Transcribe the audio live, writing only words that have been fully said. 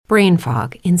brain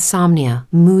fog, insomnia,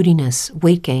 moodiness,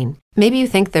 weight gain. Maybe you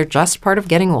think they're just part of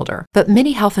getting older, but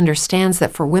MIDI Health understands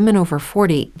that for women over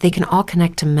 40, they can all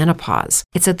connect to menopause.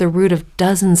 It's at the root of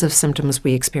dozens of symptoms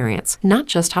we experience, not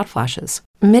just hot flashes.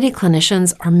 MIDI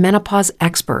clinicians are menopause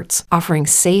experts, offering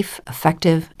safe,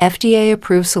 effective,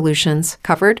 FDA-approved solutions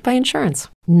covered by insurance.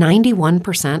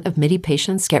 91% of MIDI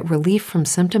patients get relief from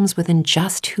symptoms within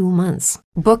just 2 months.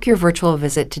 Book your virtual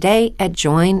visit today at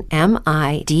joinmidi.com.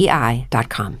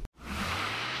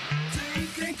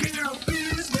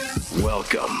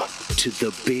 Welcome to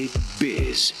the Big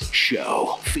Biz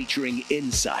Show, featuring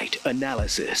insight,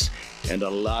 analysis, and a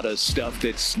lot of stuff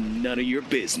that's none of your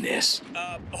business.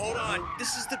 Hold on.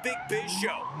 This is the Big Biz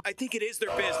Show. I think it is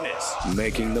their business.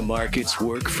 Making the markets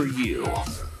work for you.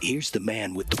 Here's the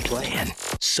man with the plan,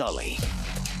 Sully.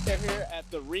 They're here at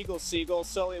the Regal Seagull.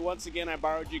 Sully, once again, I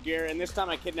borrowed your gear, and this time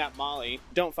I kidnapped Molly.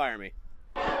 Don't fire me.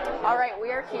 All right, we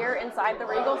are here inside the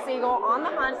Regal Seagull on the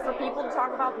hunt for people to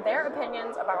talk about their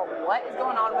opinions about what is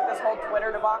going on with this whole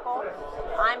Twitter debacle.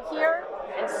 I'm here,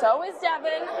 and so is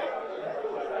Devin.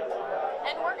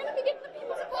 And we're going to be getting the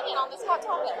people's opinion on this hot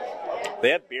topic. They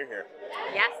have beer here.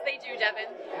 Yes, they do, Devin.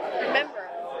 Remember,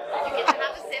 you get to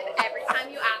have a sip every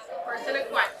time you ask a person a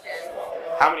question.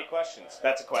 How many questions?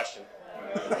 That's a question.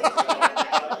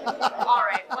 All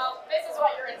right, well, this is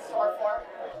what you're in store for.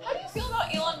 How do you feel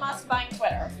about Elon Musk buying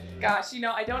Twitter? Gosh,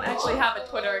 I don't actually have a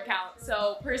Twitter account,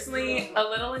 so personally, a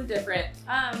little indifferent.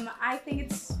 I think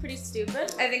it's pretty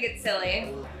stupid. I think it's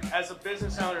silly. As a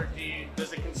business owner,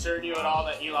 does it concern you at all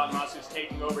that Elon Musk is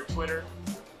taking over Twitter?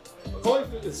 Only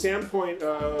from the standpoint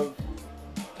of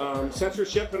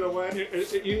censorship in a way.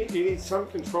 You need some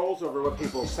controls over what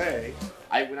people say.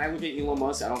 When I look at Elon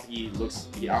Musk, I don't think he looks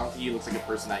like a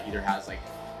person that either has like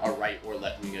a right or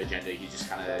left-wing agenda. He's just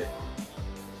kind of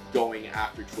going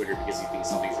after Twitter because he thinks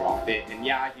something's wrong with it. And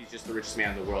yeah, he's just the richest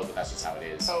man in the world, but that's just how it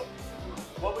is. So,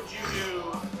 what would you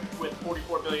do with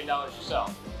 $44 billion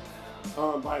yourself?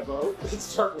 Buy a boat. Let's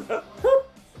start with that. I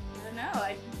don't know.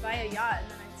 I'd buy a yacht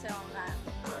and then I'd sail on that.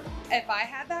 If I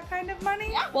had that kind of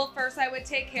money, well, first I would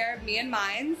take care of me and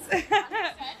mines.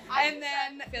 And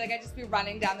then I feel like I'd just be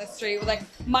running down the street with like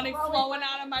money flowing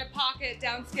out of my pocket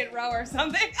down Skid Row or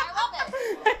something. I love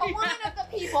it. A woman of the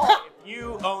people. If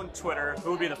you owned Twitter,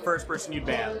 who would be the first person you'd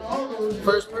ban?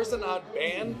 First person I'd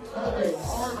ban?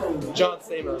 John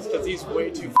Stamos, because he's way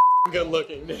too good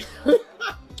looking.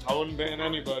 I wouldn't ban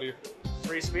anybody.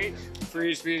 Free speech?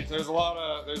 Free speech. There's a lot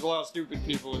of stupid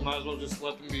people. We might as well just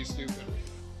let them be stupid.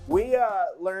 We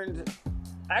learned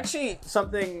actually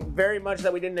something very much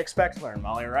that we didn't expect to learn,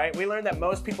 Molly, right? We learned that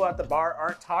most people at the bar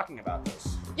aren't talking about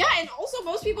this. Yeah, and also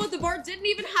most people at the bar didn't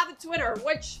even have a Twitter,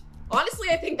 which honestly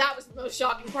I think that was the most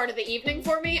shocking part of the evening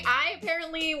for me. I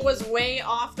apparently was way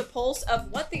off the pulse of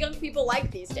what the young people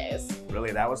like these days.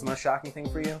 Really, that was the most shocking thing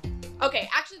for you? Okay,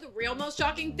 actually the real most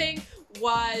shocking thing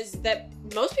was that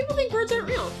most people think birds aren't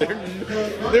real.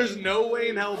 There's no way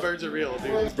in hell birds are real,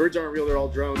 dude. Birds aren't real, they're all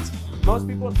drones. Most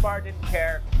people at the bar didn't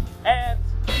care, and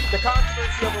the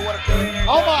controversy over what a billionaire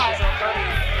Oh does my! with his own money.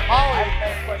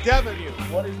 Oh, Devin, you.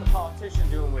 What is the politician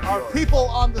doing with Are yours? people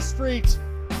on the street?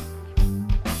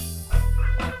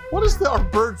 What is the "are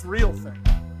birds real" thing?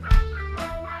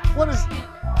 What is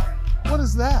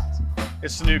that?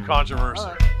 It's the new controversy. All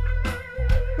right.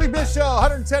 Big Biz Show,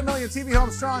 110 million TV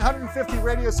homes strong, 150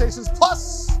 radio stations,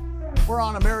 plus we're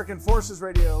on American Forces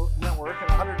Radio Network in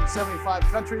 175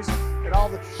 countries and all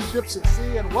the ships at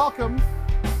sea. And welcome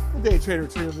the Day Trader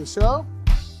Tree of the show.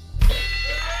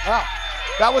 Wow,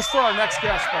 that was for our next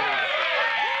guest, by the way.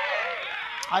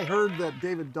 I heard that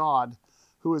David Dodd,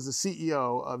 who is the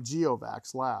CEO of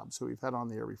GeoVax Labs, who we've had on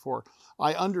the air before,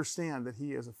 I understand that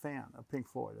he is a fan of Pink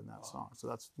Floyd in that song. So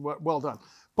that's well done.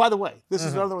 By the way, this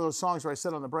is another one of those songs where I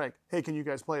said on the break, hey, can you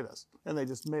guys play this? And they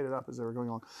just made it up as they were going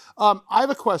along. I have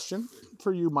a question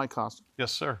for you, Mike Costa.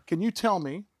 Yes, sir. Can you tell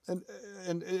me, and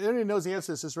anybody knows the answer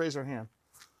to this, just raise their hand.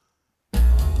 Do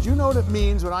you know what it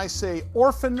means when I say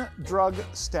orphan drug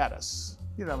status?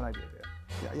 You don't have an idea, do you?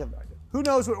 Yeah, you have no idea. Who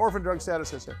knows what orphan drug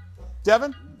status is here?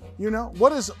 Devin, you know?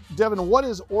 What is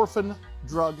orphan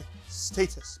drug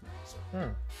status?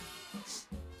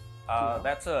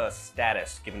 That's a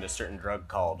status given to a certain drug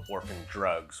called orphan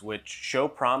drugs, which show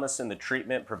promise in the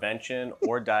treatment, prevention,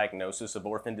 or diagnosis of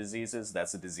orphan diseases.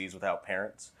 That's a disease without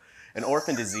parents. An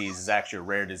orphan disease is actually a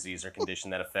rare disease or condition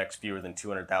that affects fewer than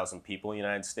 200,000 people in the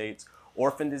United States.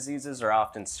 Orphan diseases are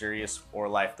often serious or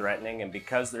life-threatening, and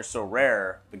because they're so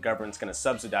rare, the government's going to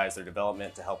subsidize their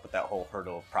development to help with that whole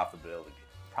hurdle of profitability.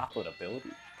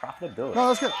 Profitability? No,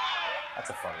 that's good. That's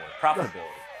a fun word.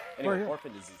 Profitability. Anyway,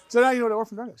 orphan disease. So now you know what an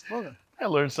orphan drug is. Well done. I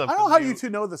learned something. I don't know how you two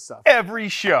know this stuff. Every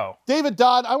show. David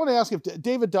Dodd, I want to ask if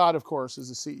David Dodd, of course, is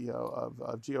the CEO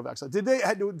of GeoVax.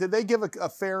 Did they give a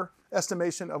fair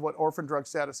estimation of what orphan drug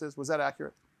status is? Was that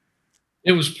accurate?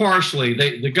 It was partially.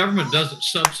 The government doesn't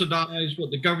subsidize.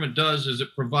 What the government does is it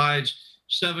provides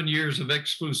 7 years of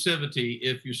exclusivity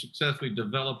if you successfully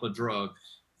develop a drug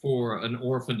for an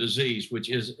orphan disease,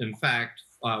 which is in fact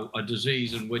a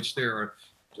disease in which there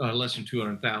are less than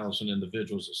 200,000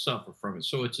 individuals that suffer from it.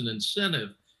 So it's an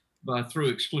incentive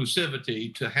through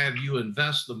exclusivity to have you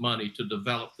invest the money to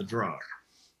develop the drug.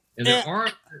 And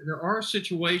there are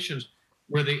situations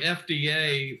where the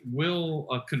FDA will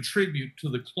contribute to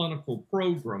the clinical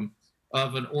program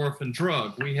of an orphan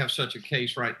drug. We have such a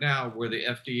case right now where the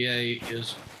FDA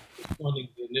is funding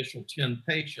the initial 10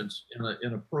 patients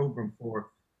in a program for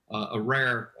a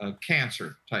rare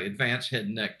cancer, advanced head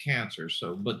and neck cancer.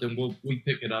 So, but then we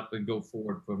pick it up and go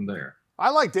forward from there. I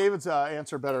like David's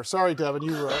answer better. Sorry, Devin,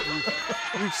 you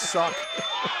suck.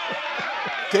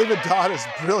 David Dodd is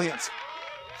brilliant.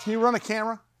 Can you run a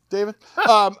camera, David?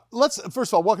 Let's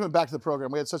first of all welcome back to the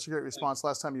program. We had such a great response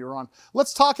last time you were on.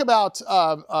 Let's talk about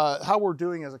how we're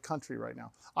doing as a country right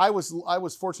now. I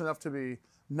was fortunate enough to be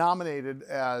nominated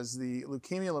as the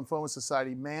Leukemia Lymphoma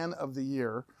Society Man of the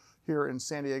Year here in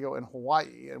San Diego and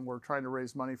Hawaii, and we're trying to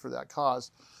raise money for that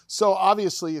cause. So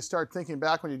obviously you start thinking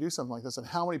back when you do something like this and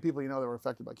how many people you know that were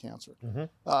affected by cancer. Mm-hmm.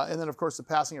 And then of course the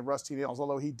passing of Rusty Nails,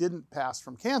 although he didn't pass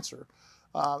from cancer,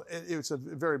 it's a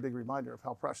very big reminder of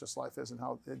how precious life is and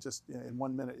how it just in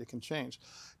 1 minute it can change.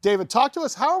 David, talk to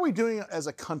us, how are we doing as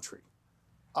a country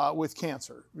with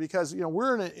cancer? Because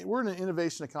we're in an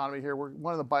innovation economy here. We're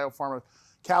one of the biopharma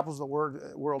capitals of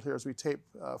the world here as we tape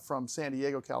from San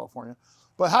Diego, California.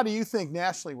 But how do you think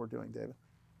nationally we're doing, David?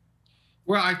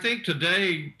 Well, I think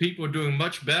today people are doing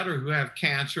much better who have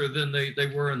cancer than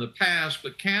they were in the past.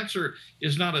 But cancer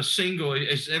is not a single,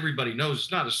 as everybody knows,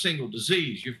 it's not a single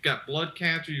disease. You've got blood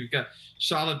cancer, you've got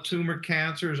solid tumor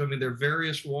cancers. I mean, there are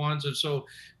various ones. And so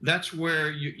that's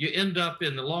where you end up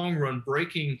in the long run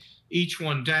breaking each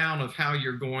one down of how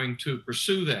you're going to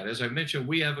pursue that. As I mentioned,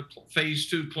 we have a phase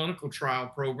 2 clinical trial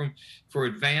program for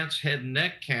advanced head and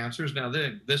neck cancers. Now,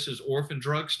 this is orphan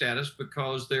drug status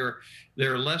because there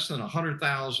are less than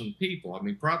 100,000 people, I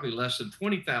mean, probably less than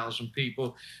 20,000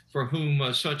 people for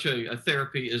whom such a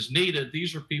therapy is needed.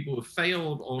 These are people who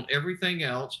failed on everything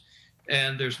else,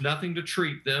 and there's nothing to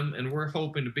treat them, and we're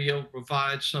hoping to be able to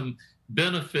provide some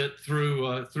benefit through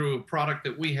a product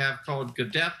that we have called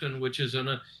Gedeptin, which is in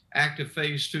an active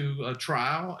phase 2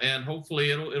 trial, and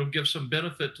hopefully it'll give some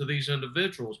benefit to these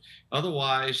individuals.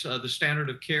 Otherwise, the standard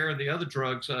of care and the other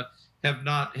drugs have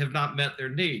not met their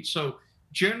needs. So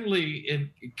generally in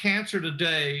cancer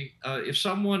today, if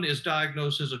someone is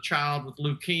diagnosed as a child with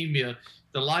leukemia,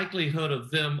 the likelihood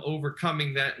of them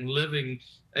overcoming that and living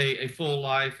a full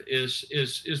life is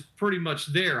pretty much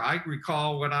there. I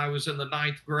recall when I was in the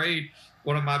 9th grade,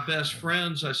 one of my best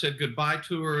friends, I said goodbye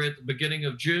to her at the beginning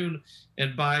of June,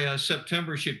 and by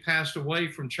September she'd passed away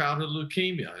from childhood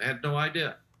leukemia. I had no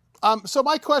idea. So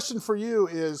my question for you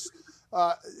is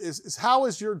how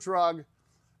is your drug?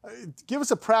 Give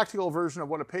us a practical version of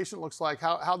what a patient looks like.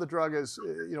 How the drug is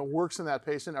works in that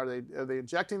patient. Are they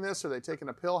injecting this? Are they taking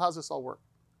a pill? How's this all work?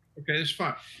 Okay, that's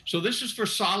fine. So this is for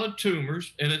solid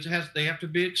tumors, and they have to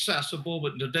be accessible.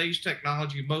 But in today's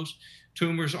technology, most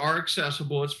tumors are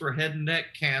accessible. It's for head and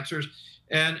neck cancers.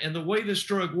 And the way this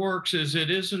drug works is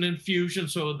it is an infusion.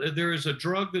 So there is a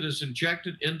drug that is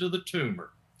injected into the tumor.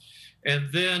 And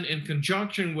then in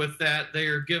conjunction with that, they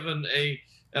are given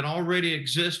an already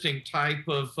existing type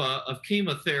of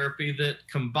chemotherapy that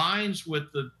combines with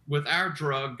our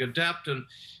drug, Gedeptin,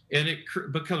 and it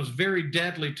becomes very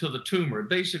deadly to the tumor. It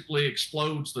basically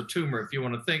explodes the tumor, if you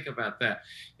want to think about that.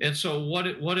 And so what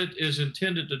it is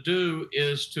intended to do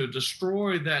is to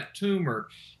destroy that tumor.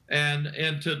 And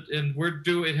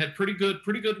it had pretty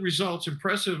good results,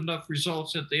 impressive enough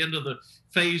results at the end of the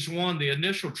phase 1, the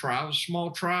initial trial, a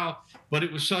small trial, but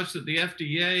it was such that the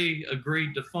FDA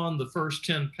agreed to fund the first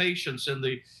 10 patients in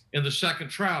the second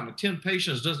trial. Now, 10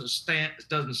 patients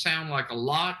doesn't sound like a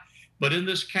lot, but in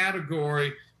this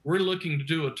category, we're looking to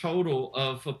do a total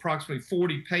of approximately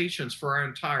 40 patients for our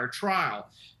entire trial.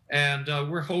 And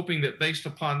we're hoping that based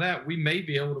upon that, we may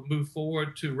be able to move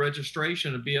forward to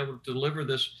registration and be able to deliver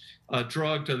this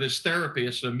drug to this therapy.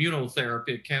 It's an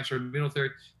immunotherapy, a cancer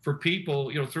immunotherapy for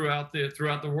people, throughout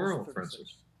the world, for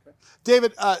instance. Okay.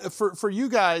 David, for you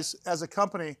guys as a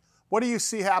company, what do you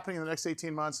see happening in the next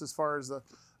 18 months as far as the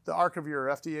arc of your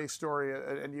FDA story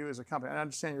and you as a company? And I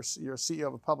understand you're a CEO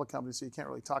of a public company, so you can't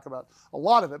really talk about a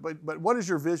lot of it, but what is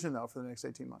your vision, though, for the next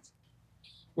 18 months?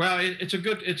 Well, it's a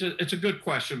good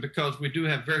question because we do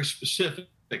have very specific.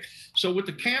 So with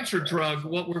the cancer drug,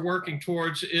 what we're working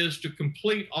towards is to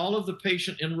complete all of the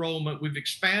patient enrollment. We've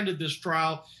expanded this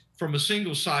trial from a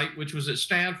single site, which was at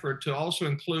Stanford, to also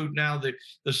include now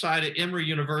the site at Emory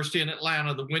University in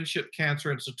Atlanta, the Winship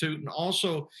Cancer Institute, and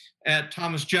also at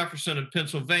Thomas Jefferson in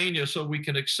Pennsylvania, so we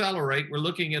can accelerate. We're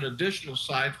looking at additional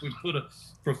sites. We put a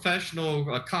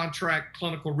professional contract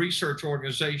clinical research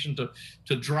organization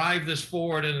to drive this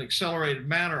forward in an accelerated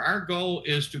manner. Our goal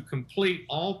is to complete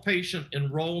all patient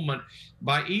enrollment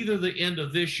by either the end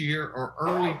of this year or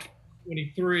early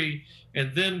 2023,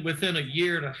 and then within a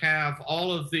year to have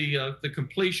all of the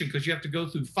completion, because you have to go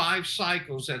through 5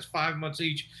 cycles. That's 5 months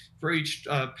each for each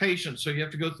patient. So you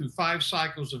have to go through 5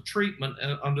 cycles of treatment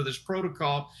under this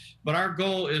protocol. But our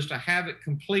goal is to have it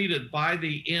completed by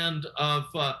the end of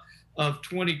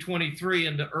 2023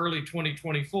 into early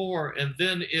 2024. And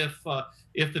then if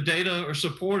the data are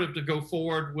supportive, to go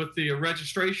forward with the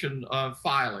registration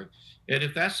filing. And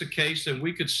if that's the case, then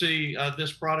we could see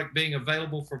this product being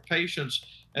available for patients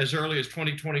as early as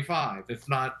 2025, if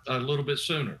not a little bit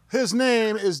sooner. His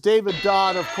name is David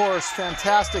Dodd, of course.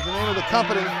 Fantastic. The name of the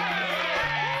company,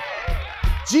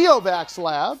 GeoVax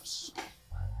Labs.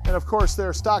 And of course,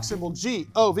 their stock symbol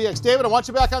GOVX. David, I want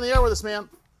you back on the air with us, man.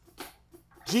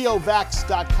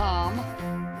 GeoVax.com.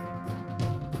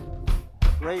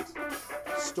 Great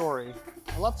story.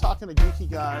 I love talking to geeky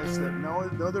guys that know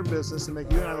their business and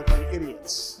make you and I look like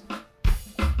idiots.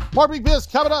 More Big Biz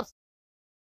coming up.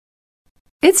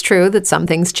 It's true that some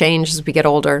things change as we get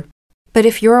older. But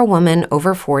if you're a woman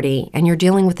over 40 and you're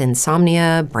dealing with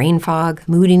insomnia, brain fog,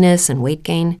 moodiness, and weight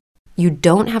gain, you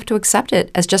don't have to accept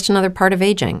it as just another part of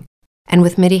aging. And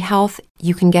with MIDI Health,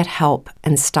 you can get help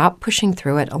and stop pushing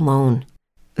through it alone.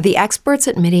 The experts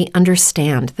at MIDI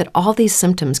understand that all these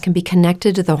symptoms can be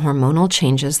connected to the hormonal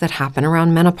changes that happen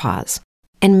around menopause,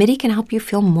 and MIDI can help you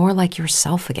feel more like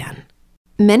yourself again.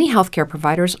 Many healthcare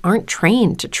providers aren't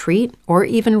trained to treat or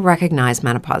even recognize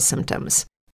menopause symptoms.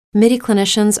 MIDI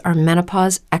clinicians are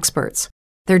menopause experts.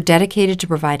 They're dedicated to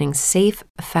providing safe,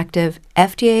 effective,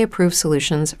 FDA-approved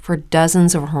solutions for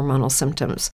dozens of hormonal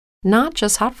symptoms, not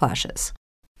just hot flashes.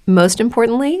 Most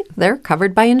importantly, they're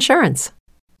covered by insurance.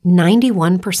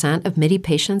 91% of MIDI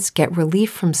patients get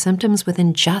relief from symptoms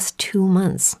within just 2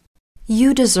 months.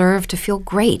 You deserve to feel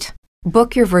great.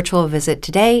 Book your virtual visit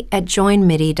today at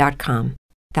joinmidi.com.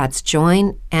 That's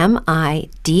joinmidi.com.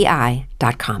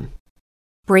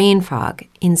 Brain fog,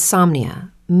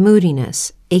 insomnia,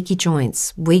 moodiness, achy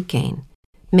joints, weight gain.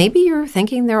 Maybe you're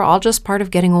thinking they're all just part of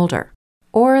getting older,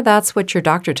 or that's what your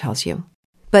doctor tells you.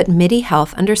 But MIDI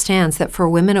Health understands that for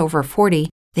women over 40,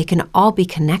 they can all be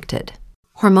connected.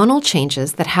 Hormonal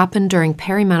changes that happen during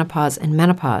perimenopause and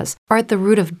menopause are at the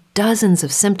root of dozens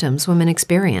of symptoms women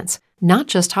experience, not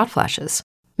just hot flashes.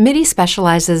 MIDI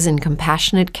specializes in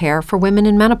compassionate care for women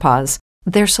in menopause.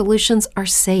 Their solutions are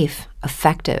safe,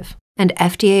 effective, and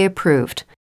FDA approved.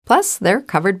 Plus, they're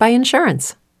covered by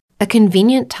insurance. A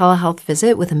convenient telehealth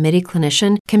visit with a MIDI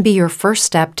clinician can be your first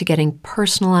step to getting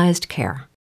personalized care.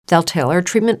 They'll tailor a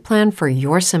treatment plan for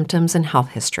your symptoms and health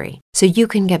history so you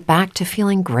can get back to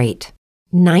feeling great.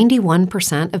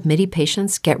 91% of MIDI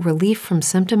patients get relief from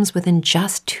symptoms within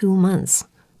just 2 months.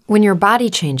 When your body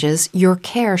changes, your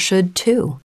care should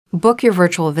too. Book your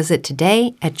virtual visit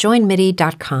today at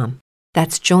joinmidi.com.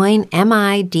 That's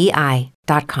joinmidi.com.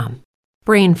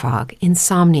 Brain fog,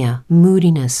 insomnia,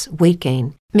 moodiness, weight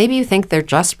gain. Maybe you think they're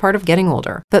just part of getting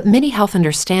older, but MIDI Health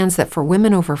understands that for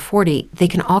women over 40, they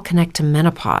can all connect to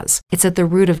menopause. It's at the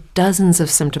root of dozens of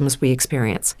symptoms we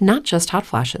experience, not just hot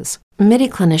flashes. MIDI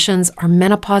clinicians are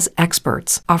menopause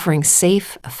experts, offering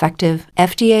safe, effective,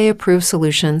 FDA-approved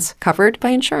solutions covered by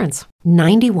insurance.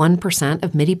 91%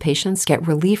 of MIDI patients get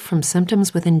relief from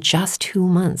symptoms within just 2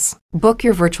 months. Book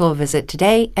your virtual visit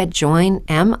today at joinmidi.com.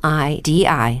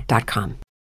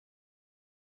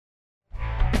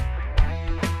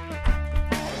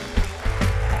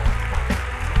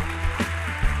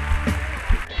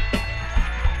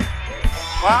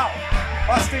 Wow.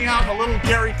 Busting out a little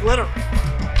Gary Glitter.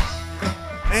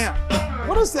 Man,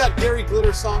 what is that Gary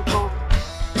Glitter song called?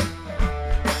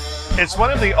 It's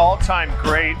one of the all-time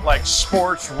great, like,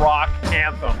 sports rock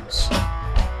anthems.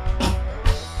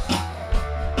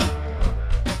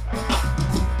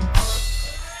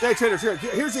 Day traders,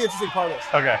 here's the interesting part of this.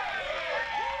 Okay.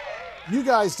 You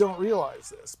guys don't realize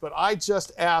this, but I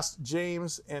just asked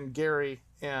James and Gary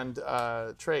and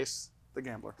Trace, the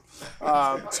gambler,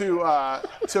 I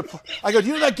go, do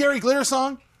you know that Gary Glitter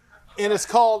song? And it's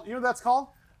called, you know what that's called?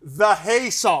 The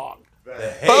Hay Song. The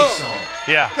Hay Song.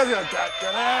 Yeah. Because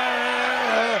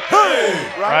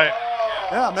Hey! Right.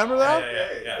 Yeah, remember that?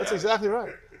 Yeah. That's exactly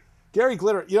right. Gary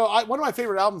Glitter. You know, one of my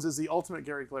favorite albums is The Ultimate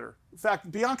Gary Glitter. In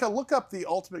fact, Bianca, look up The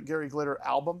Ultimate Gary Glitter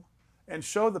album and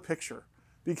show the picture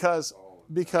because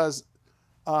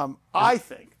I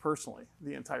think, personally,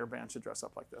 the entire band should dress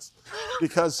up like this.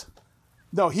 Because,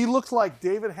 no, he looked like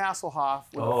David Hasselhoff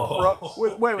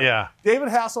with wait. Yeah. David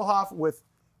Hasselhoff with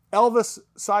Elvis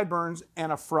sideburns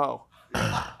and a fro.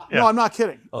 No, I'm not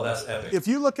kidding. Oh, that's epic. If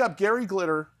you look up Gary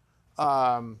Glitter,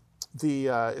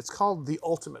 it's called The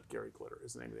Ultimate Gary Glitter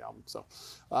is the name of the album. So,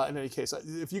 in any case,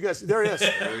 if you guys, there he is.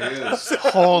 There he is.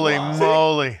 Holy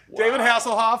moly. David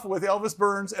Hasselhoff with Elvis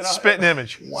Burns and Spitting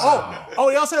image. Wow. Oh,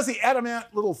 he also has the adamant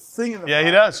little thing in the Yeah, front.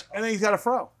 he does. And then he's got a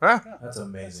fro. Huh? That's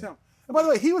amazing. And by the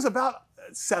way, he was about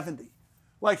 70.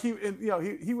 Like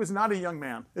he was not a young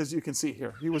man, as you can see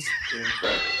here. He was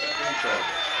incredible.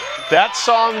 That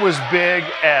song was big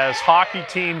as hockey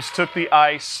teams took the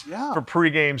ice Yeah. for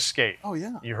pregame skate. Oh,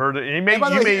 yeah. You heard it. You And may by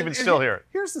the way, even still hear it.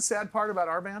 Here's the sad part about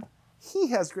our band. He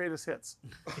has greatest hits.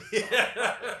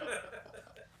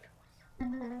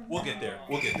 We'll get there.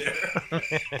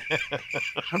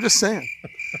 I'm just saying.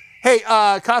 Hey,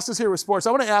 Costa's here with sports.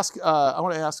 I want to ask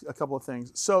a couple of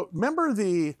things. So remember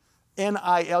the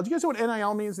NIL. Do you guys know what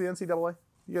NIL means, the NCAA?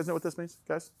 You guys know what this means,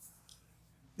 guys?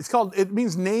 It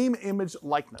means name, image,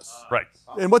 likeness. Right.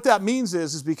 And what that means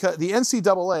is because the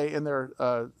NCAA, in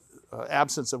their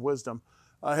absence of wisdom,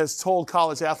 has told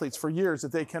college athletes for years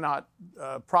that they cannot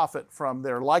profit from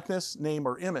their likeness, name,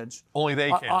 or image. Only they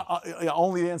can.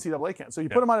 Only the NCAA can. So you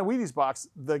put them on a Wheaties box.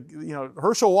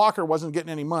 Herschel Walker wasn't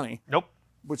getting any money. Nope.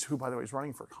 Who, by the way, is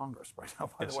running for Congress right now.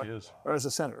 By Yes, the way, he is. or as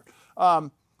a senator.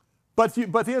 But the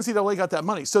NCAA got that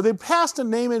money, so they passed a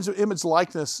name, image,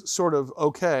 likeness sort of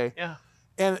okay. Yeah.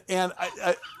 And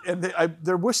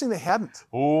they're wishing they hadn't.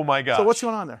 Oh my God. So what's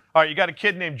going on there? All right, you got a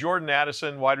kid named Jordan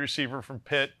Addison, wide receiver from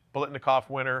Pitt, Biletnikoff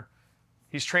winner.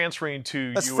 He's transferring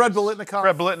to That's US. Fred Biletnikoff.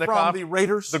 Fred Biletnikoff From the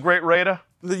Raiders. The great Raider.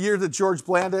 The year that George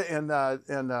Blanda and I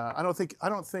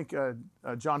don't think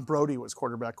John Brody was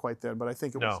quarterback quite then, but I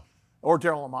think it was. No. Or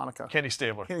Daryl LaMonica. Kenny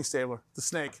Stabler. Kenny Stabler, the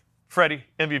Snake. Freddie,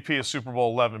 MVP of Super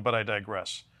Bowl 11, but I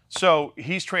digress. So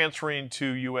he's transferring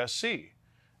to USC.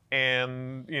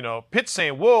 And, Pitt's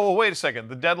saying, whoa, wait a second.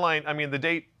 The deadline, the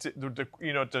date,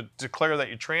 to declare that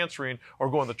you're transferring or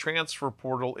go on the transfer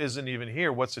portal isn't even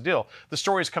here. What's the deal? The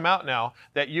story's come out now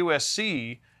that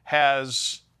USC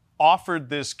has offered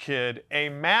this kid a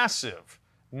massive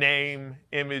name,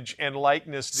 image, and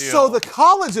likeness deal. So the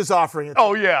college is offering it.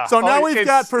 Oh, yeah. So now we've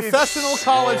got professional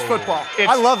college football.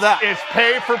 I love that. It's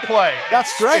pay for play.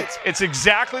 That's great. It's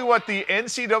exactly what the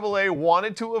NCAA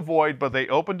wanted to avoid, but they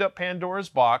opened up Pandora's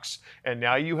box, and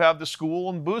now you have the school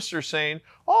and booster saying,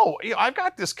 oh, I've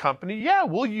got this company. Yeah,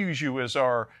 we'll use you as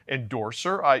our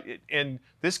endorser. And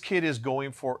this kid is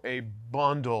going for a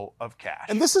bundle of cash.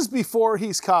 And this is before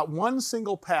he's caught one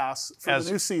single pass for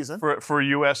the new season. For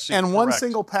USC. And one correct.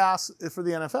 single pass for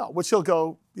the NFL, which he'll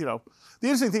go, The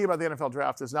interesting thing about the NFL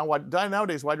draft is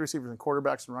nowadays wide receivers and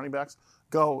quarterbacks and running backs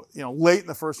go, late in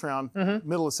the first round,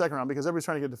 middle of the second round, because everybody's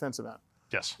trying to get a defensive end.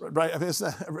 Yes. Right? It's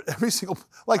not every single,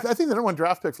 I think the number one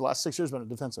draft pick for the last 6 years has been a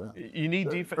defensive end. You need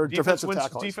or defense defensive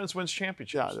tackle. Defense wins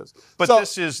championships. Yeah, it is. But So-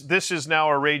 this is now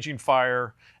a raging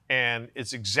fire, and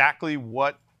it's exactly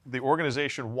what the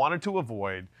organization wanted to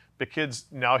avoid. The kids,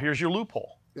 now here's your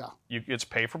loophole. Yeah. It's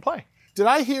pay for play. Did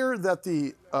I hear that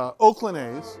the Oakland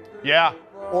A's, Yeah.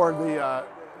 or the,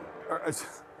 it's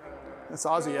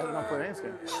Ozzy at an Oakland A's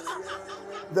game,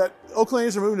 that Oakland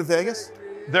A's are moving to Vegas?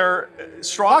 They're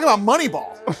strong. Talk about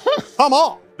Moneyball. Come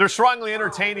on. They're strongly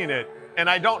entertaining it, and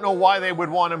I don't know why they would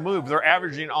want to move. They're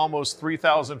averaging almost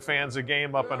 3,000 fans a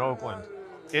game up in Oakland.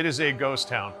 It is a ghost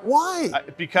town. Why?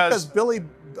 Because Billy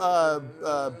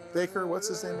Baker, what's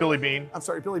his name? Billy Bean. I'm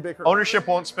sorry, Billy Baker. Ownership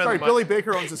won't spend Sorry, the money. Billy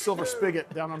Baker owns a Silver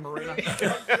Spigot down on Marina.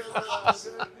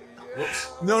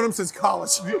 Known him since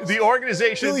college. The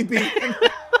organization. Billy Bean.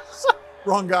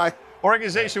 Wrong guy.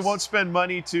 Organization won't spend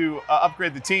money to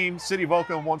upgrade the team. City of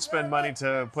Oakland won't spend money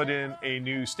to put in a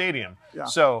new stadium. Yeah.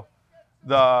 So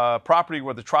the property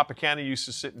where the Tropicana used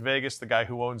to sit in Vegas, the guy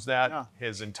who owns that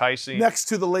is enticing. Next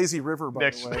to the lazy river, by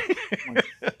the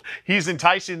way. He's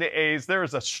enticing the A's. There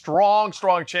is a strong,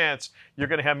 strong chance you're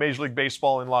going to have Major League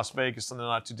Baseball in Las Vegas in the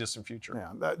not too distant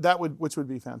future. Yeah, which would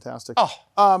be fantastic. Oh,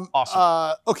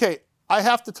 awesome. Okay, I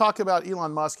have to talk about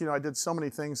Elon Musk. I did so many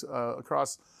things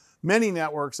across many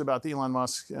networks about Elon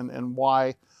Musk and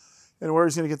why and where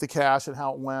he's going to get the cash and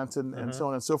how it went and so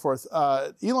on and so forth.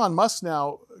 Elon Musk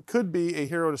now could be a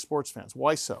hero to sports fans.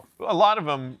 Why so? A lot of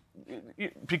them,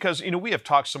 because we have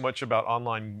talked so much about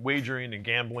online wagering and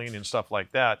gambling and stuff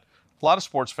like that. A lot of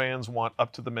sports fans want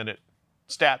up-to-the-minute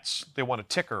stats. They want a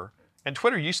ticker. And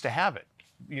Twitter used to have it.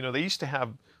 They used to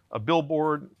have a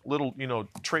billboard, little,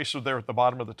 tracer there at the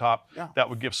bottom of the top that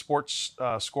would give sports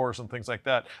scores and things like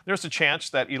that. There's a chance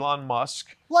that Elon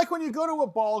Musk. Like when you go to a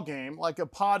ball game, like a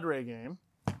Padre game.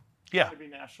 Yeah. To be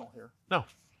national here. No.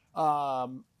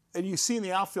 And you see in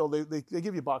the outfield, they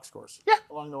give you box scores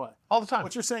along the way. All the time.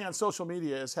 What you're saying on social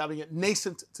media is having it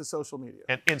nascent to social media.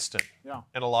 And instant. Yeah.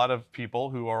 And a lot of people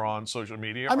who are on social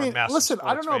media I are mean, massive listen,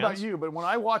 I sports don't know about fans. you, but when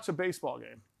I watch a baseball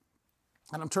game,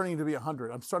 and I'm turning to be 100,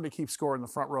 I'm starting to keep score in the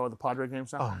front row of the Padre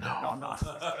games now. Oh, no. No, I'm not.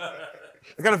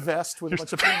 I got a vest with a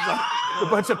bunch of pins on it. A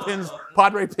bunch of pins,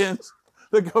 Padre pins,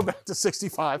 that go back to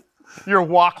 65. Your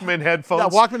Walkman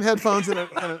headphones? Yeah, Walkman headphones and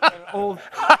an old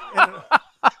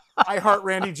I Heart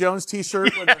Randy Jones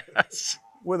t-shirt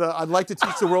with a I'd like to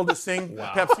teach the world to sing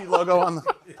Pepsi logo on the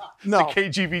The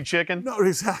KGB chicken? No,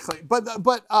 exactly. But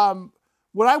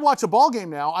when I watch a ball game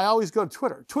now, I always go to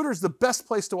Twitter. Twitter's the best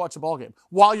place to watch a ball game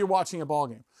while you're watching a ball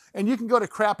game. And you can go to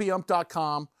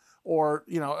crappyump.com or,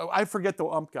 I forget the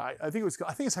ump guy. I think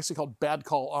it's actually called Bad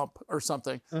Call Ump or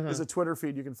something. Mm-hmm. There's a Twitter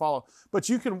feed you can follow. But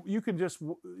you can just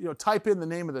type in the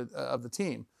name of the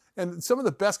team. And some of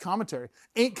the best commentary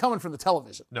ain't coming from the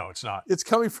television. No, it's not. It's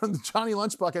coming from the Johnny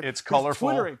Lunchbucket. It's colorful.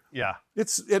 Twittering. Yeah.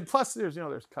 Plus there's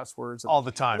cuss words all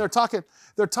the time. They're talking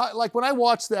like when I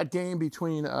watched that game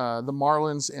between the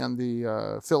Marlins and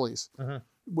the Phillies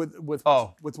with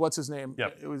what's his name?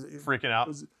 Yep. It was freaking out.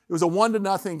 It was a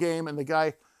 1-0 game, and the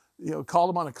guy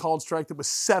called him on a called strike that was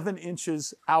 7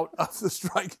 inches out of the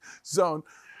strike zone.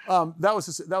 That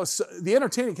was the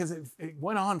entertaining because it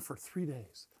went on for 3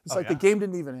 days. It's the game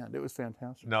didn't even end. It was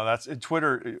fantastic. No, that's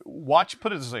Twitter.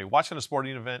 Put it this way: watching a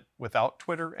sporting event without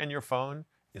Twitter and your phone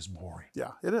is boring.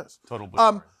 Yeah, it is. Totally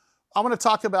boring. I want to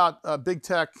talk about big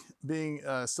tech being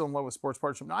still in love with sports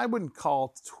partnership. Now, I wouldn't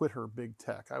call Twitter big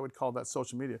tech. I would call that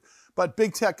social media. But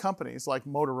big tech companies like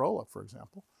Motorola, for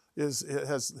example, has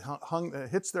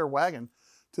hitched their wagon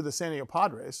to the San Diego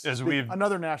Padres.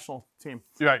 Another national team.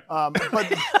 Right.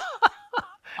 But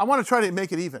I want to try to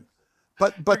make it even.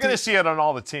 But you're going to see it on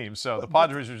all the teams. So the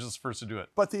Padres are just the first to do it.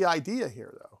 But the idea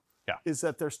here, though, is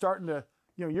that they're starting to,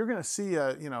 you're going to see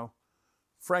a,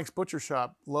 Frank's Butcher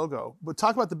Shop logo. But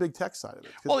talk about the big tech side of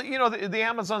it. Well, the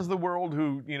Amazons of the world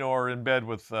who, are in bed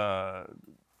with,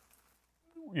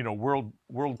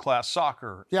 world-class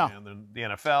soccer and the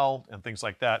NFL and things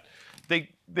like that. They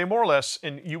more or less,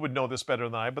 and you would know this better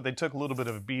than I, but they took a little bit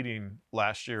of a beating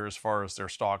last year as far as their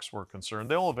stocks were concerned.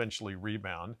 They'll eventually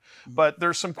rebound. But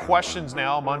there's some questions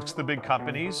now amongst the big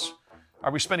companies.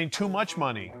 Are we spending too much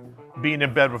money being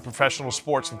in bed with professional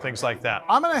sports and things like that?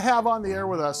 I'm going to have on the air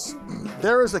with us,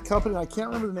 there is a company, I can't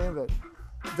remember the name of it,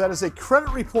 that is a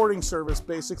credit reporting service,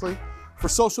 basically, for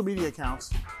social media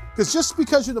accounts. Because just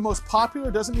because you're the most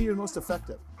popular doesn't mean you're the most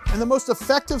effective. And the most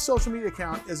effective social media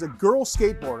account is a girl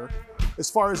skateboarder as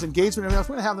far as engagement and everything else.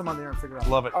 We're going to have them on the air and figure it out.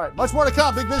 Love it. All right, much more to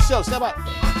come. Big Biz Show. Stand by.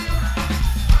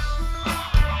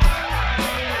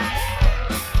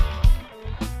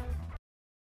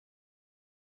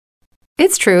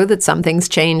 It's true that some things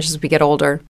change as we get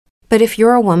older. But if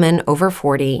you're a woman over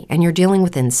 40 and you're dealing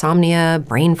with insomnia,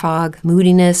 brain fog,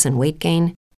 moodiness, and weight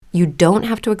gain, you don't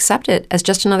have to accept it as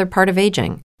just another part of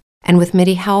aging. And with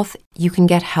MIDI Health, you can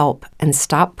get help and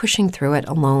stop pushing through it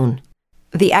alone.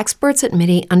 The experts at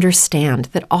MIDI understand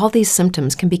that all these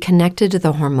symptoms can be connected to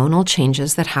the hormonal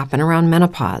changes that happen around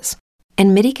menopause,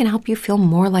 and MIDI can help you feel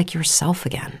more like yourself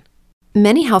again.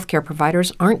 Many healthcare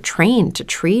providers aren't trained to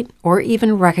treat or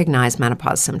even recognize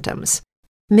menopause symptoms.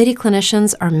 MIDI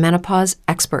clinicians are menopause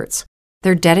experts.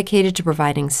 They're dedicated to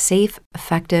providing safe,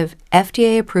 effective,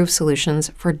 FDA-approved solutions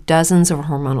for dozens of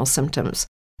hormonal symptoms,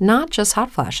 not just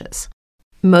hot flashes.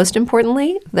 Most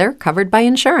importantly, they're covered by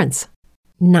insurance.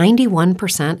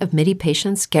 91% of MIDI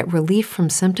patients get relief from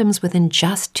symptoms within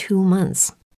just 2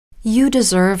 months. You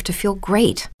deserve to feel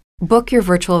great. Book your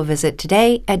virtual visit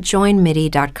today at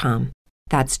joinmidi.com.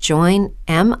 That's joinmidi.com.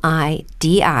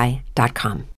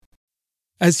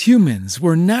 As humans,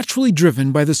 we're naturally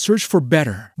driven by the search for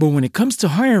better. But when it comes to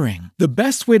hiring, the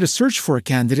best way to search for a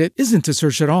candidate isn't to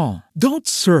search at all. Don't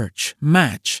search,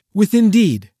 match with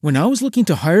Indeed. When I was looking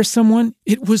to hire someone,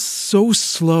 it was so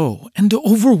slow and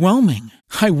overwhelming.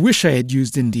 I wish I had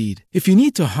used Indeed. If you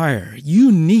need to hire,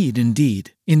 you need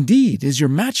Indeed. Indeed is your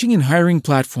matching and hiring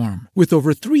platform with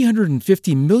over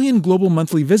 350 million global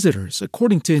monthly visitors,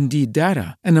 according to Indeed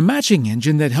data, and a matching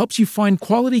engine that helps you find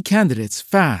quality candidates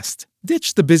fast.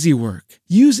 Ditch the busy work.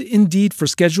 Use Indeed for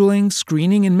scheduling,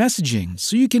 screening, and messaging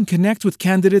so you can connect with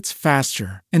candidates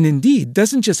faster. And Indeed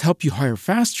doesn't just help you hire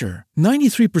faster.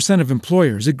 93% of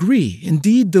employers agree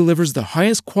Indeed delivers the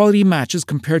highest quality matches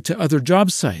compared to other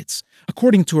job sites,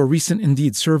 according to a recent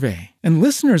Indeed survey. And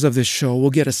listeners of this show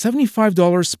will get a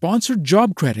 $75 sponsored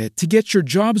job credit to get your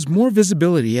jobs more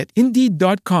visibility at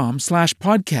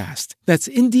Indeed.com/podcast. That's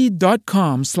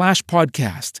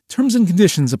Indeed.com/podcast. Terms and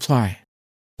conditions apply.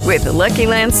 With the Lucky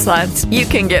Land Slots, you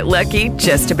can get lucky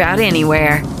just about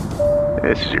anywhere.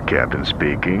 This is your captain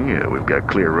speaking. We've got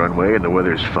clear runway and the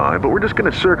weather's fine, but we're just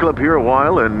going to circle up here a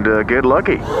while and get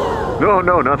lucky.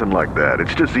 No, nothing like that.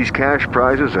 It's just these cash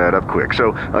prizes add up quick.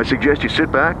 So I suggest you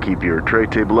sit back, keep your tray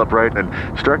table upright, and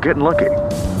start getting lucky.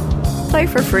 Play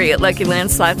for free at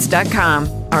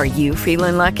LuckyLandSlots.com. Are you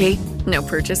feeling lucky? No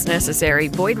purchase necessary.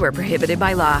 Void where prohibited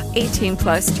by law.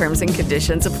 18+ terms and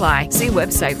conditions apply. See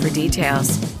website for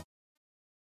details.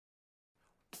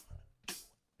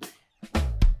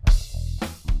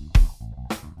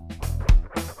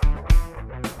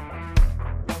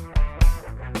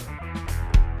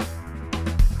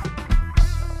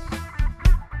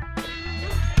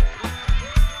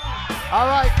 All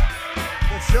right,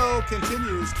 the show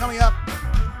continues. Coming up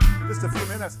in just a few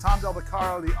minutes, Tom Del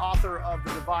Beccaro, the author of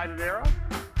The Divided Era.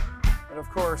 And of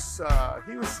course,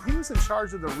 he was in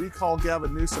charge of the Recall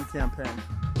Gavin Newsom campaign.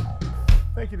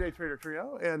 Thank you, Day Trader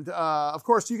Trio. And of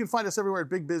course, you can find us everywhere at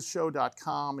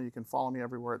bigbizshow.com, and you can follow me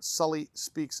everywhere at Sully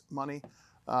Speaks Money.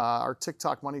 Our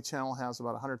TikTok Money channel has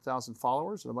about 100,000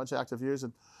 followers and a bunch of active views.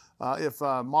 And if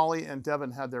Molly and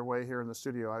Devin had their way here in the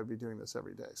studio, I would be doing this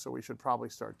every day. So we should probably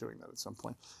start doing that at some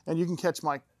point. And you can catch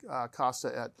Mike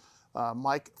Costa at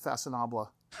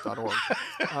MikeFasanabla.org.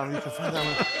 You can find that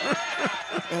one.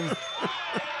 And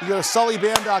you go to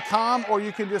sullyband.com, or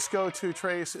you can just go to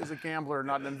Trace is a gambler,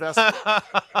 not an investor.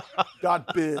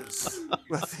 .biz.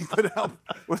 I think would help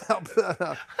that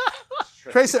out.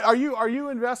 Trace, are you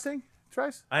investing,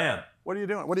 Trace? I am. What are you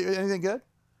doing? Anything good?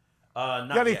 Not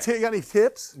got any yet. got any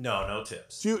tips? No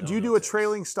tips. Do you do a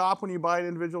trailing stop when you buy an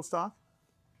individual stock?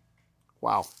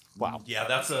 Wow.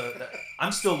 Yeah,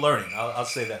 I'm still learning. I'll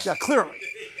say that. Yeah, clearly.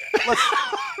 Let's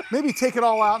maybe take it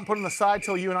all out and put it aside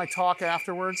till you and I talk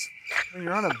afterwards. I mean,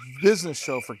 you're on a business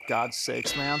show, for God's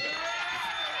sakes, man. In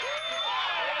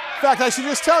fact, I should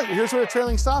just tell you, here's what a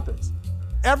trailing stop is.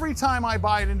 Every time I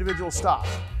buy an individual stock,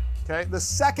 okay, the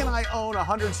second I own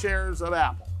 100 shares of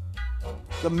Apple,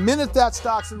 the minute that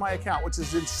stock's in my account, which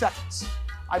is in seconds,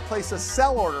 I place a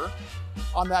sell order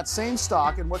on that same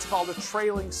stock in what's called a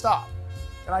trailing stop.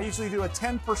 And I usually do a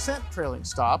 10% trailing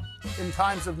stop in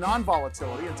times of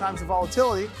non-volatility. In times of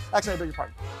volatility, actually, I beg your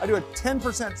pardon. I do a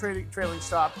 10% trailing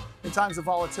stop in times of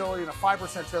volatility and a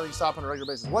 5% trailing stop on a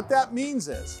regular basis. What that means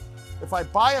is, if I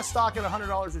buy a stock at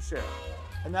 $100 a share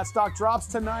and that stock drops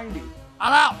to 90,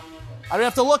 I'm out. I don't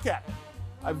have to look at it.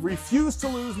 I refuse to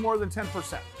lose more than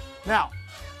 10%. Now,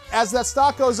 as that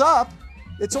stock goes up,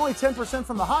 it's only 10%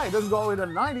 from the high. It doesn't go all the way to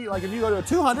 90. Like if you go to a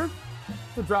 200,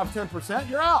 it drops 10%,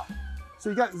 you're out. So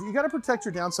you got to protect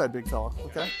your downside, big fella.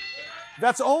 Okay,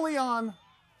 that's only on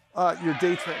your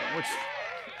day trading, which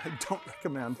I don't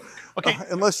recommend. Okay,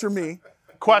 unless you're me.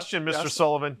 Question, Mr. Yes.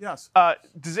 Sullivan. Yes.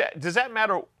 Does that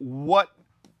matter what?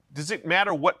 Does it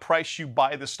matter what price you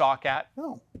buy the stock at?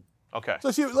 No. Okay. So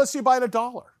let's say you buy it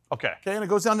 $1. Okay. Okay, and it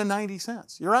goes down to 90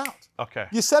 cents. You're out. Okay.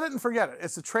 You set it and forget it.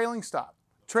 It's a trailing stop.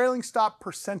 Trailing stop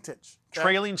percentage. Okay?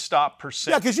 Trailing stop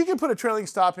percent. Yeah, because you can put a trailing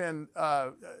stop in.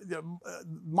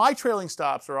 My trailing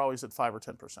stops are always at 5 or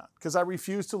 10% because I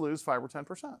refuse to lose 5 or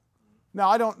 10%. Now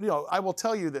I don't. I will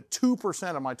tell you that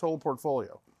 2% of my total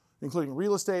portfolio, including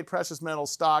real estate, precious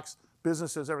metals, stocks,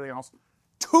 businesses, everything else,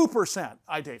 2%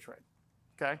 I day trade.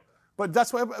 Okay, but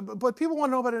that's why. But people want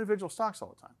to know about individual stocks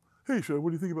all the time. Hey, Shad,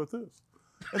 what do you think about this?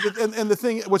 And the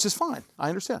thing, which is fine, I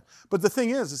understand. But the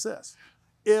thing is this: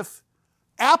 if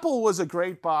Apple was a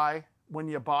great buy when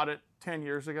you bought it 10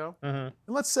 years ago, and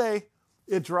let's say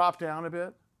it dropped down a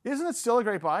bit, isn't it still a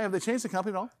great buy? Have they changed the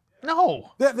company at all?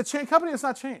 No. The company has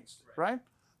not changed, right?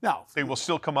 Now, they will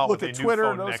still come out look with at a new Twitter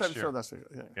phone and those next types year. of stuff.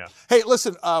 Yeah. Hey,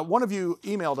 listen, one of you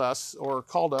emailed us or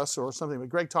called us or something, but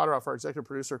Greg Todoroff, our executive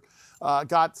producer,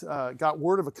 got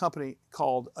word of a company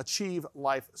called Achieve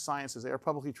Life Sciences. They are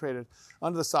publicly traded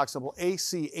under the stock symbol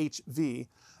ACHV.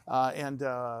 And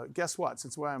guess what?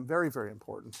 Since I'm very, very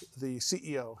important, the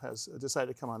CEO has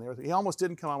decided to come on the air. He almost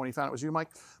didn't come on when he found it was you, Mike.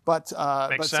 But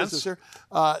Makes since sense. it's here,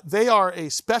 they are a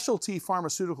specialty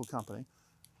pharmaceutical company.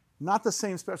 Not the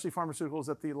same specialty pharmaceuticals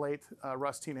that the late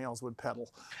Russ T. Nails would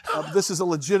peddle. This is a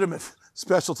legitimate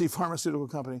specialty pharmaceutical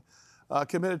company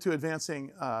committed to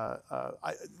advancing, hang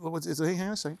on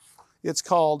a second. It's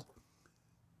called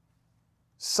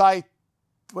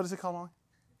what is it called, Molly?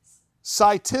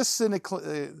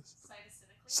 Cytisinicline.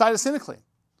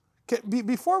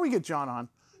 Before we get John on,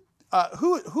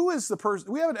 who is the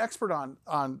person? We have an expert on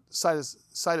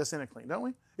cytisinicline, don't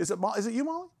we? Is it you,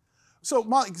 Molly? So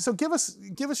Molly, give us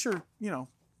your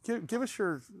give us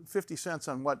your 50 cents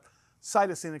on what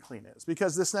cytisinicline is,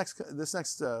 because this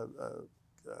next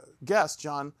guest,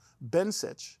 John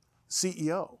Bencich,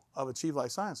 CEO of Achieve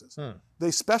Life Sciences,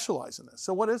 they specialize in this.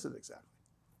 So what is it exactly?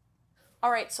 All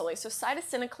right, Sully, so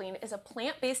cytisinicline is a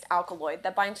plant-based alkaloid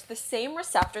that binds to the same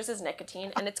receptors as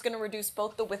nicotine, and it's going to reduce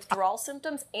both the withdrawal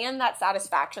symptoms and that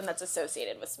satisfaction that's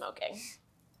associated with smoking.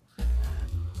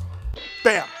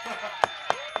 Bam.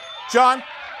 John,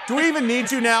 do we even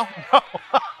need you now?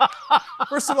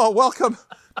 First of all, welcome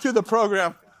to the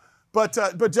program. But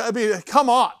I mean,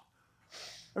 come on.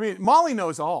 I mean, Molly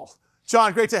knows all.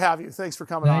 John, great to have you. Thanks for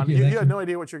coming on. You had no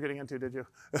idea what you're getting into, did you?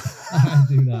 I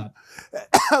do not.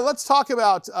 Let's talk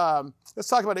about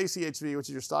ACHV, which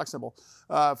is your stock symbol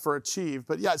for Achieve.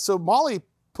 But yeah, so Molly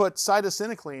put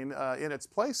cytisinicline in its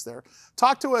place there.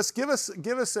 Talk to us. Give us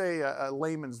a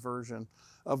layman's version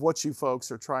of what you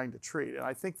folks are trying to treat. And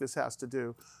I think this has to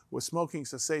do with smoking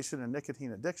cessation and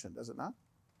nicotine addiction, does it not?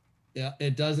 Yeah,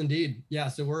 it does indeed. Yeah,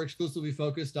 so we're exclusively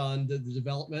focused on the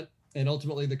development and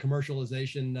ultimately the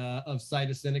commercialization of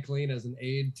cytisinicline as an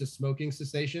aid to smoking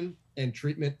cessation and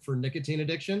treatment for nicotine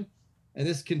addiction. And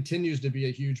this continues to be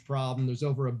a huge problem. There's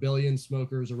over 1 billion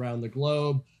smokers around the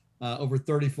globe, over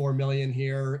 34 million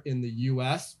here in the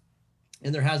US.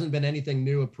 And there hasn't been anything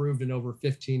new approved in over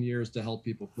 15 years to help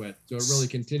people quit. So it really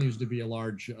continues to be a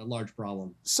large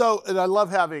problem. So, and I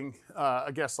love having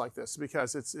a guest like this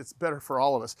because it's better for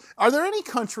all of us. Are there any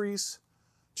countries,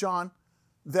 John,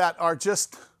 that are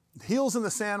just heels in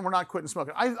the sand, we're not quitting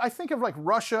smoking? I think of like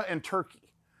Russia and Turkey.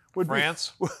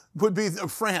 France? Would be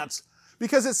France.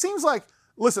 Because it seems like,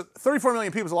 listen, 34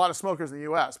 million people is a lot of smokers in the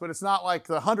U.S., but it's not like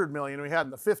the 100 million we had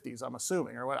in the 50s, I'm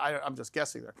assuming, or what I'm just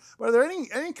guessing there. But are there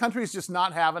any countries just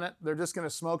not having it? They're just going to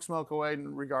smoke away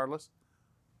regardless?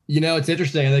 You know, it's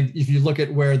interesting. I think if you look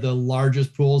at where the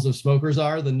largest pools of smokers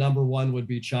are, the number one would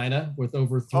be China with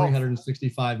over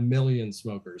 365 million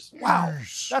smokers. Wow.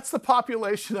 That's the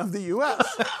population of the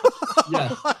U.S.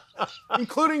 Yes.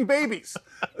 Including babies.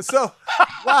 So,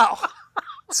 wow.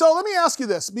 So let me ask you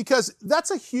this, because that's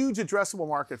a huge addressable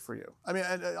market for you. I mean,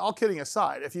 all kidding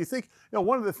aside, if you think,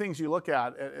 one of the things you look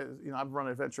at, I've run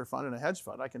a venture fund and a hedge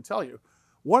fund, I can tell you,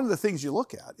 one of the things you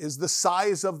look at is the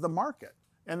size of the market.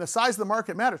 And the size of the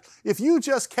market matters. If you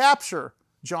just capture,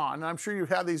 John, and I'm sure you've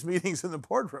had these meetings in the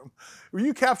boardroom, where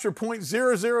you capture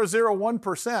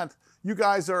 0.0001%, you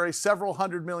guys are a several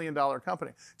 $100 million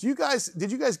company. Did you guys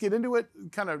get into it,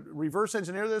 kind of reverse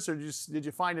engineer this, or did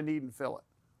you find a need and fill it?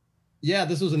 Yeah,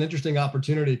 this was an interesting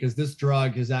opportunity because this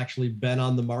drug has actually been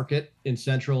on the market in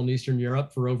Central and Eastern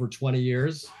Europe for over 20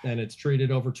 years, and it's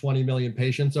treated over 20 million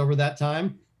patients over that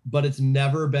time, but it's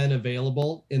never been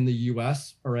available in the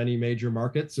US or any major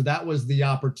market. So that was the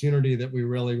opportunity that we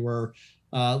really were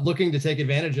looking to take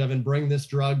advantage of and bring this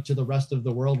drug to the rest of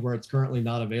the world where it's currently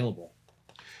not available.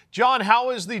 John,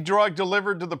 how is the drug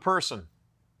delivered to the person?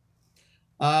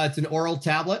 It's an oral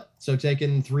tablet, so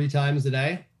taken 3 times a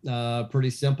day. Pretty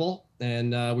simple.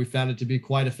 And we found it to be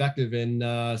quite effective in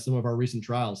some of our recent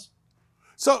trials.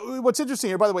 So what's interesting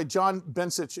here, by the way, John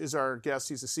Bencich is our guest.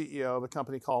 He's the CEO of a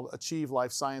company called Achieve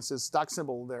Life Sciences. Stock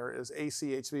symbol there is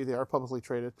ACHV. They are publicly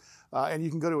traded. And you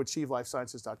can go to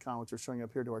achievelifesciences.com, which are showing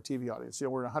up here to our TV audience.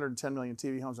 We're in 110 million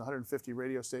TV homes, 150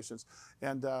 radio stations.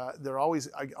 And they're always,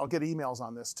 I'll get emails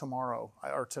on this tomorrow,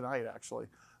 or tonight actually,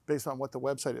 based on what the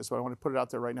website is, but I want to put it out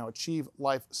there right now,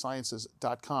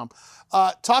 achievelifesciences.com.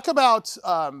 Talk about,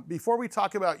 before we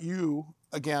talk about you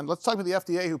again, let's talk about the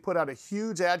FDA, who put out a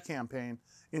huge ad campaign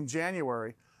in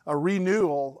January, a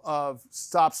renewal of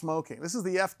Stop Smoking. This is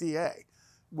the FDA,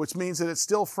 which means that it's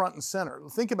still front and center.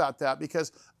 Think about that,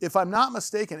 because if I'm not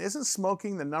mistaken, isn't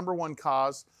smoking the #1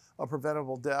 cause of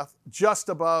preventable death, just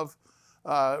above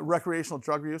recreational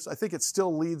drug use? I think it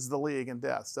still leads the league in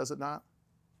deaths, does it not?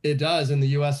 It does. In the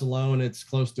U.S. alone, it's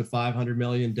close to 500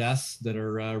 million deaths that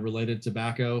are related to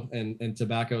tobacco and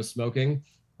tobacco smoking.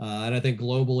 And I think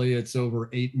globally it's over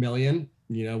 8 million,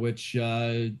 which,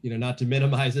 not to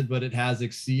minimize it, but it has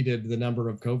exceeded the number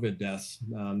of COVID deaths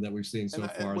that we've seen so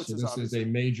far. So this is a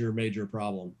major, major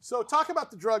problem. So talk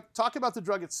about the drug. Talk about the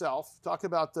drug itself. Talk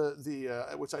about the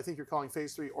which I think you're calling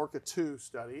phase 3 ORCA-2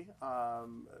 study,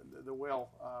 the whale.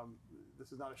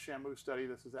 This is not a Shamu study.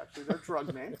 This is actually their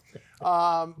drug name.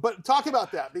 But talk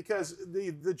about that, because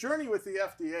the journey with the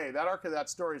FDA, that arc of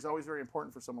that story is always very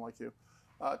important for someone like you.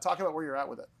 Talk about where you're at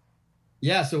with it.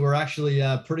 Yeah, so we're actually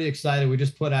pretty excited. We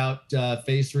just put out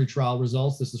phase 3 trial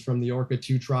results. This is from the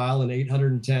ORCA-2 trial in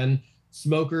 810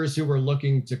 smokers who were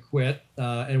looking to quit.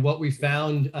 And what we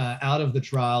found out of the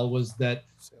trial was that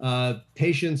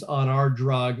patients on our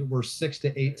drug were 6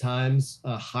 to 8 times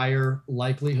higher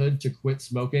likelihood to quit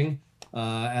smoking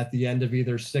at the end of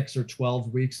either 6 or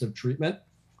 12 weeks of treatment.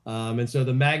 And so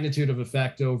the magnitude of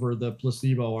effect over the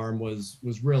placebo arm was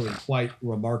really quite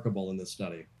remarkable in this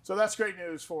study. So that's great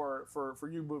news for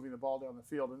you moving the ball down the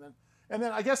field. And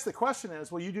then I guess the question is,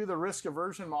 will you do the risk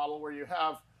aversion model where you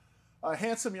have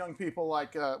handsome young people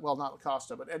like, well, not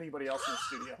Costa, but anybody else in the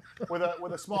studio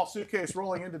with a small suitcase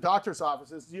rolling into doctor's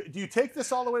offices? Do you take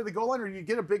this all the way to the goal line, or do you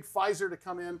get a big Pfizer to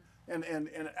come in and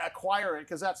acquire it?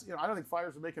 Because that's, I don't think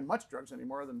Pfizer's making much drugs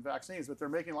anymore than vaccines, but they're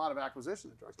making a lot of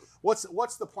acquisition of drugs.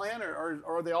 What's the plan, or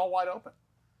are they all wide open?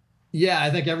 Yeah, I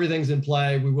think everything's in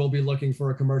play. We will be looking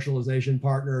for a commercialization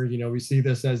partner. We see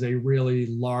this as a really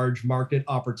large market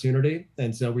opportunity.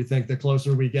 And so we think the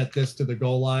closer we get this to the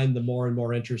goal line, the more and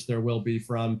more interest there will be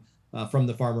from the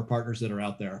pharma partners that are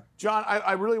out there. John,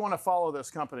 I really want to follow this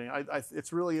company.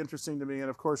 It's really interesting to me. And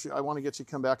of course, I want to get you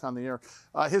to come back on the air.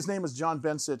 His name is John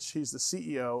Bencich. He's the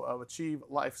CEO of Achieve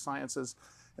Life Sciences.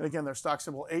 And again, their stock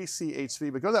symbol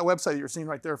ACHV. But go to that website that you're seeing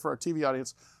right there for our TV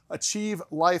audience.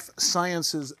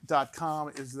 AchieveLifeSciences.com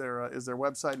is their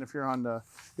website. And if you're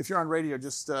on radio,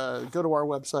 just go to our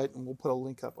website and we'll put a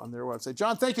link up on their website.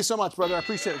 John, thank you so much, brother. I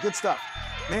appreciate it. Good stuff.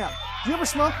 Man, do you ever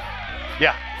smoke?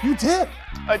 Yeah. You did?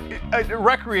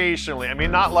 Recreationally. I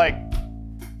mean, not like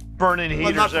burning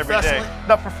heaters every day.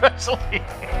 Not professionally.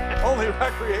 Only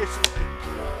recreationally.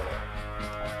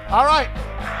 All right.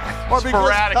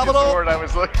 Sporadic is the word I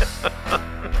was looking at.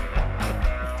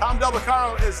 Tom Del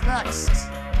Beccaro is next.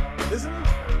 Isn't he?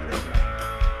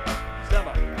 Stand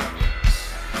by.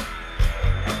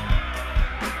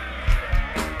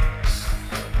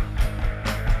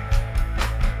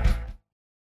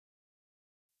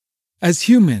 As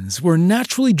humans, we're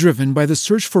naturally driven by the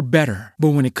search for better.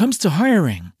 But when it comes to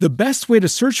hiring, the best way to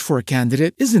search for a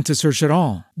candidate isn't to search at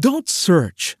all. Don't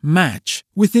search, match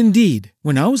with Indeed.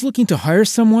 When I was looking to hire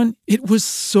someone, it was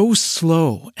so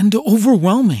slow and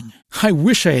overwhelming. I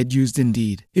wish I had used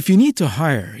Indeed. If you need to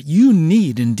hire, you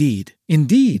need Indeed.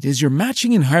 Indeed is your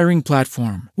matching and hiring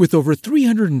platform with over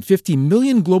 350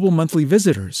 million global monthly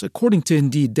visitors, according to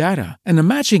Indeed data, and a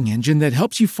matching engine that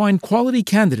helps you find quality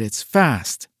candidates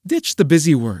fast. Ditch the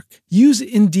busy work. Use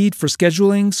Indeed for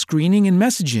scheduling, screening, and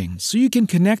messaging so you can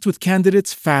connect with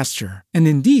candidates faster. And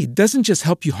Indeed doesn't just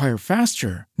help you hire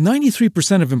faster.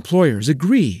 93% of employers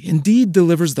agree Indeed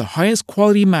delivers the highest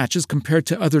quality matches compared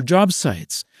to other job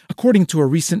sites, according to a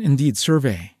recent Indeed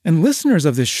survey. And listeners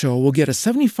of this show will get a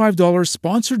 $75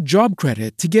 sponsored job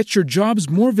credit to get your jobs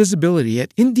more visibility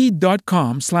at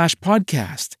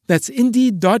Indeed.com/podcast. That's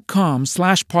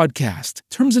Indeed.com/podcast.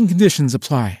 Terms and conditions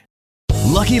apply.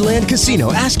 Lucky Land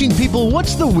Casino, asking people,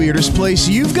 what's the weirdest place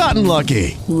you've gotten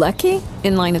lucky? Lucky?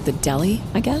 In line at the deli,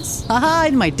 I guess? Aha,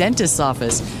 in my dentist's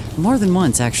office. More than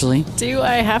once, actually. Do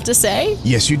I have to say?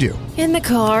 Yes, you do. In the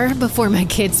car before my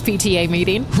kids' PTA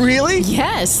meeting. Really?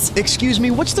 Yes. Excuse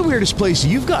me, what's the weirdest place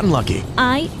you've gotten lucky?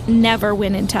 I never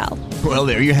win and tell. Well,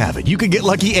 there you have it. You can get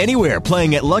lucky anywhere,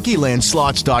 playing at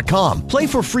LuckyLandSlots.com. Play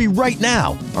for free right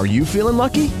now. Are you feeling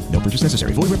lucky? No purchase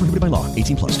necessary. Void where prohibited by law.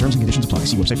 18+. Terms and conditions apply.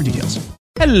 See website for details.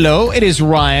 Hello, it is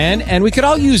Ryan, and we could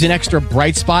all use an extra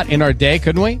bright spot in our day,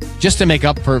 couldn't we? Just to make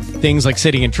up for things like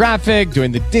sitting in traffic,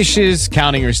 doing the dishes,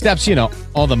 counting your steps,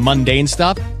 all the mundane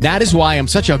stuff. That is why I'm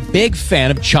such a big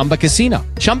fan of Chumba Casino.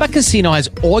 Chumba Casino has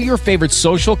all your favorite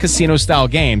social casino-style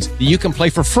games that you can play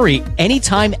for free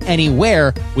anytime,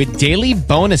 anywhere with daily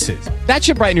bonuses. That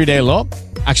should brighten your day a little.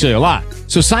 Actually, a lot.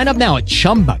 So sign up now at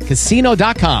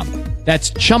ChumbaCasino.com.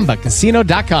 That's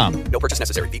ChumbaCasino.com. No purchase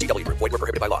necessary. VGW Group. Void where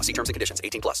prohibited by law. See terms and conditions.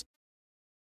 18+.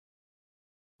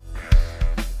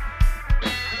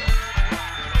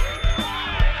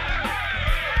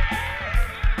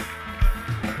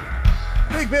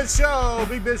 Big Biz Show.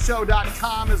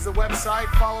 BigBizShow.com is the website.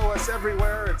 Follow us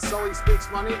everywhere at Sully Speaks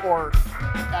Money or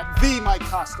at the Mike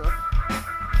Costa.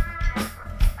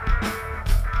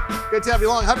 Great to have you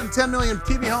along. 110 million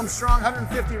TV homes strong,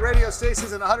 150 radio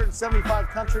stations in 175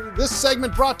 countries. This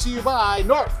segment brought to you by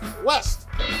Northwest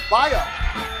Bio.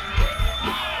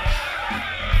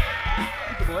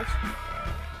 Thank you, boys.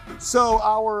 So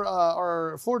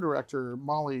our floor director,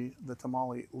 Molly the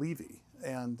Tamale Levy,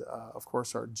 and of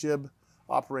course our jib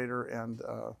operator and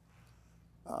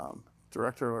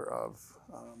director of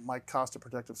Mike Costa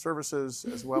Protective Services,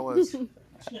 as well as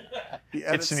he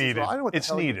edits It's needed. as well. I don't know what the It's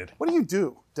hell he- needed. What do you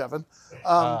do, Devin?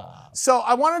 So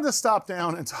I wanted to stop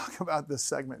down and talk about this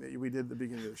segment that we did at the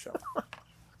beginning of the show,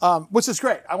 which is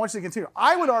great. I want you to continue.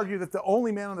 I would argue that the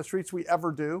only Man on the Streets we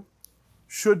ever do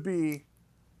should be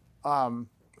from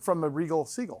the Regal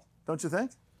Seagull, don't you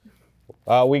think?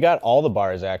 We got all the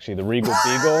bars actually. The Regal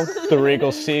Beagle, the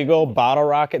Regal Seagull, Bottle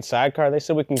Rocket, Sidecar. They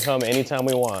said we can come anytime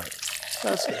we want.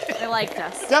 That's good. They liked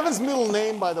us. Devin's middle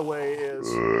name, by the way, is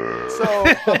so.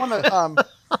 I want to.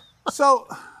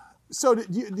 So do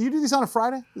you do these on a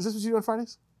Friday? Is this what you do on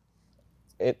Fridays?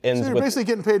 It So ends you're with basically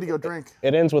getting paid to go drink.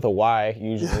 it ends with a Y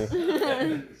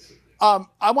usually.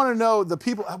 I want to know the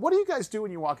people. What do you guys do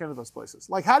when you walk into those places?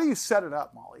 Like, how do you set it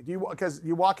up, Molly? Do you because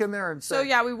you walk in there and say, So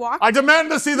yeah, we walked. I demand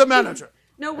to see the manager.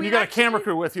 No, And we you got a camera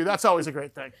crew with you. That's always a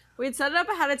great thing. We'd set it up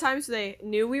ahead of time so they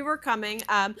knew we were coming.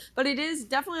 But it is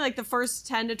definitely like the first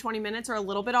 10 to 20 minutes are a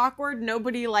little bit awkward.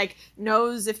 Nobody like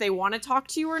knows if they want to talk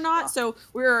to you or not. So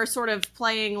we're sort of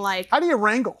playing like. How do you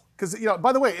wrangle? Because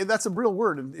by the way, that's a real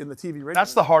word in the TV radio.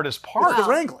 That's the hardest part. It's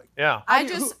the wrangling. Yeah.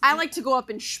 I like to go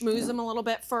up and schmooze them a little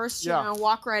bit first, you Yeah. know,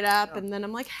 walk right up, and then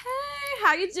I'm like, hey,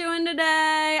 how you doing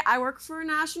today? I work for a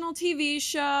national TV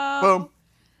show. Boom.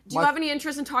 Do you have any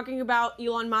interest in talking about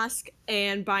Elon Musk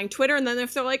and buying Twitter? And then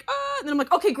if they're like, then I'm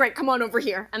like, okay, great, come on over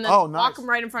here. And then walk them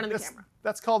right in front of the camera.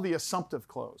 That's called the assumptive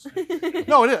close.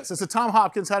 No, it is. It's a Tom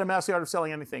Hopkins, How to Master the Art of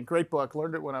Selling Anything. Great book.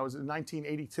 Learned it when I was in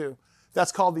 1982.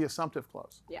 That's called the assumptive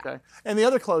close. Yeah. Okay. And the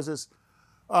other close is,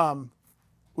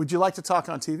 would you like to talk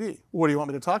on TV? What do you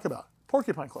want me to talk about?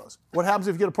 Porcupine close. What happens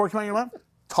if you get a porcupine in your lap?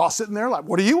 Toss it in their lap.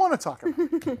 What do you want to talk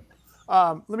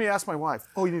about? Let me ask my wife.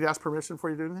 Oh, you need to ask permission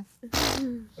before you do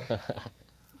anything?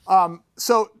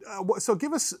 So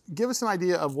give us an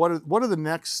idea of what's the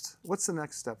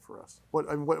next step for us? What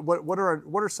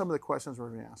are some of the questions we're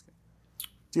going to be asking?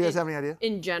 Do you guys have any idea?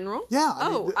 In general?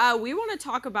 Yeah. We want to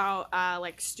talk about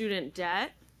like student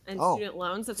debt and student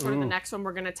loans. That's sort of the next one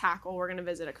we're going to tackle. We're going to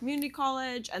visit a community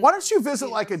college. And Why don't you visit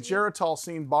like a Geritol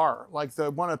scene bar, like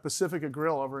the one at Pacifica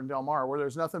Grill over in Del Mar, where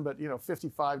there's nothing but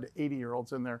 55 to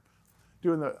 80-year-olds in there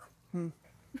doing the.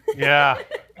 Yeah.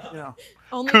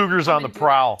 Only Cougars on the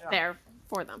prowl. there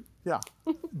for them. Yeah.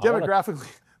 Demographically,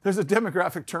 there's a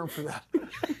demographic term for that.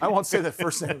 I won't say the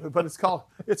first name of it, but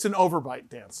it's an overbite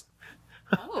dance.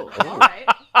 Oh, all right.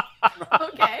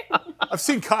 Okay. I've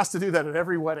seen Costa do that at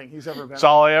every wedding he's ever been. That's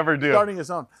all I ever do. Starting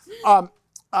his own.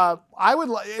 I would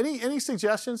like any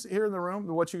suggestions here in the room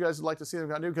of what you guys would like to see them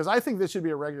do, because I think this should be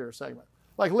a regular segment.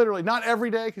 Like literally, not every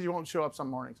day because you won't show up some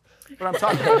mornings, but I'm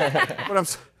talking.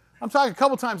 I'm talking a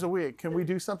couple times a week. Can we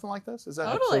do something like this? Is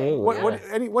that totally?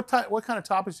 What kind of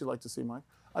topics do you like to see, Mike?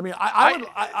 I mean,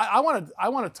 I want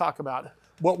to talk about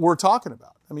what we're talking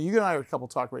about. I mean, you and I are a couple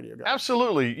talk radio guys.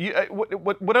 Absolutely.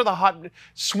 What are the hot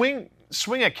swing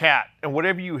a cat, and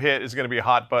whatever you hit is going to be a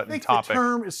hot button I think topic. the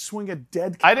term is swing a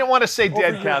dead cat. I didn't want to say over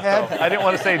dead your cat head. though. I didn't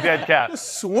want to say dead cat.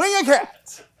 Just swing a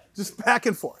cat, just back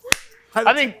and forth.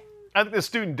 I think the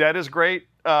student debt is great.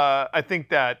 I think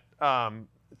that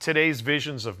today's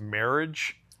visions of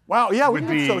marriage. Wow, yeah, would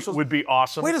be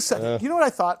awesome. Wait a second. You know what I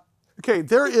thought? Okay,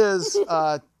 there is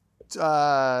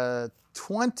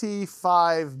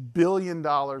 $25 billion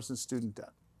in student debt.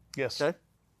 Yes. Okay.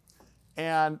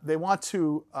 And they want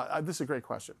to. This is a great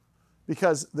question,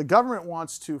 because the government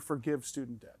wants to forgive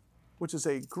student debt, which is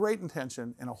a great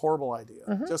intention and a horrible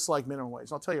idea, just like minimum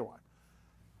wage. I'll tell you why.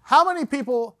 How many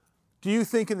people do you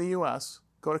think in the U.S.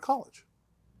 go to college?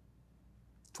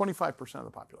 25% of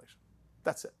the population.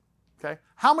 That's it. Okay.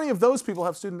 How many of those people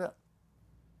have student debt?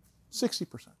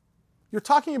 60%. You're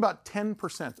talking about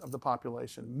 10% of the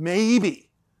population, maybe,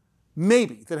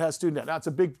 that has student debt. Now, it's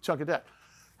a big chunk of debt.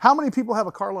 How many people have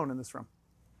a car loan in this room?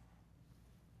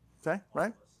 Okay,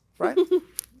 right?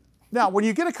 Now, when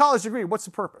you get a college degree, what's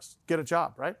the purpose? Get a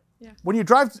job, right? Yeah. When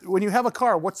you have a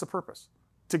car, what's the purpose?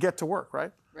 To get to work,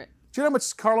 right? Right. Do you know how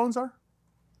much car loans are?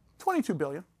 $22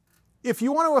 billion. If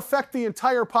you want to affect the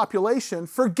entire population,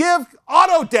 forgive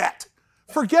auto debt.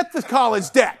 Forget the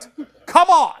college debt. Come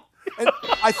on. And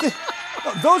I think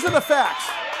those are the facts.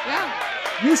 Yeah.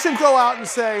 You should go out and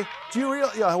say, what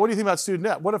do you think about student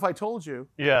debt? What if I told you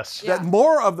that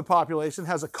more of the population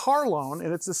has a car loan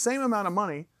and it's the same amount of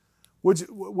money?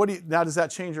 Now, does that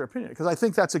change your opinion? Because I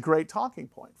think that's a great talking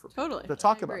point for people to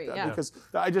talk about that. Yeah. Because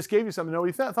I just gave you something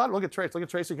nobody thought. Look at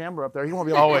Tracer Gambler up there. He won't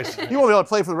be able to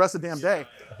play for the rest of the damn day.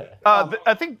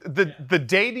 I think the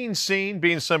dating scene,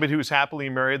 being somebody who's happily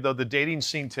married, though, the dating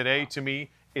scene today to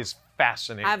me is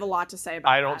fascinating. I have a lot to say about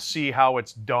that. I don't see how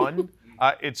it's done.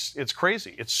 It's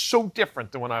crazy. It's so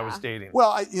different than when I was dating.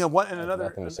 Well, another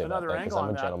nothing to say about another that 'cause angle I'm on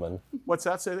a that. gentleman. What's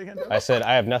that? Say it again. I said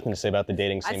I have nothing to say about the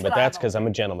dating scene, said but I that's have because I'm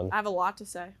a gentleman. I have a lot to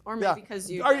say, or maybe Yeah.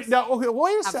 because you Are you now? Okay,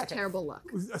 wait a have second. terrible luck.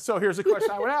 So here's a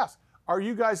question I would ask: are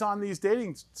you guys on these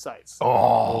dating sites?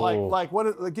 Oh. Like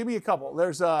what? Like, give me a couple.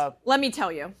 There's Let me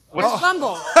tell you. There's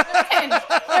Bumble. There's Hinge.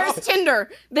 There's Tinder.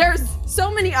 There's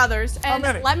so many others. And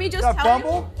many? let me just Got tell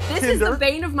Bumble, you, this is Tinder, the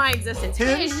bane of my existence.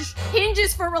 Hinge. Hinge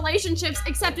is for relationships,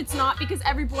 except it's not because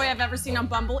every boy I've ever seen on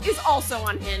Bumble is also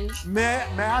on Hinge.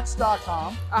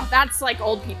 Match.com. That's like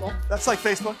old people. That's like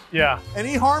Facebook. Yeah. And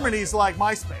eHarmony's like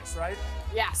MySpace, right?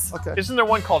 Yes. Okay. Isn't there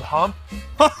one called Hump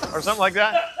or something like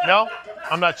that? No,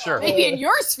 I'm not sure. Maybe in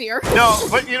your sphere. No,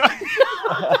 but you know.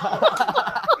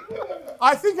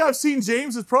 I think I've seen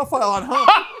James's profile on Hump.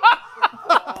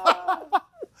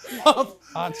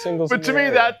 Hot singles. But to me,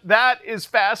 that is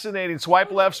fascinating. Swipe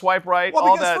left, swipe right, Well,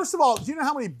 all because that. first of all, do you know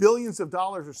how many billions of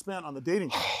dollars are spent on the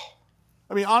dating?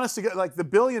 I mean, honestly, like the $1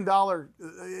 billion,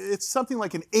 it's something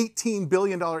like an $18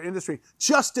 billion industry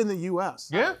just in the U.S.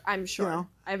 Yeah, I'm sure.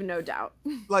 I have no doubt.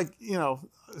 Like,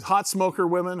 hot smoker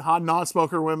women, hot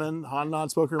non-smoker women, hot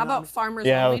non-smoker How men. about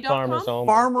farmersonly.com?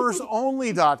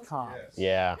 Farmersonly.com.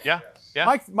 Yeah. Yeah.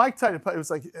 Mike tried to put it was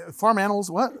like farm animals.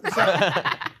 What?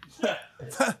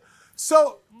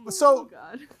 So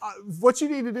what you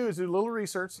need to do is do a little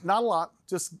research, not a lot.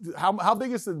 Just how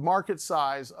big is the market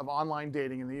size of online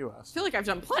dating in the U.S.? I feel like I've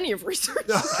done plenty of research.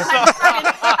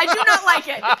 I do not like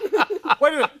it.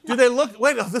 Wait a minute. Do they look?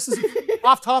 Wait, no, this is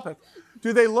off topic.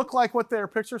 Do they look like what their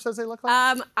picture says they look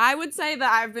like? I would say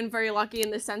that I've been very lucky in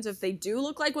the sense of they do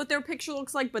look like what their picture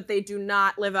looks like, but they do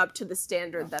not live up to the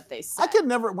standard that they set. I could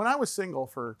never. When I was single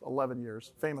for 11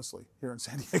 years, famously here in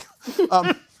San Diego,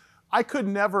 I could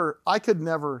never do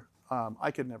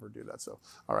that. So,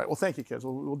 all right. Well, thank you, kids.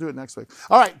 We'll do it next week.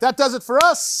 All right. That does it for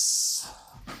us.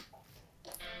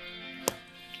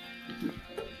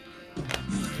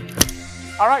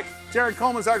 All right. Jared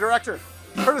Coleman's our director.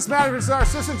 Curtis Madden is our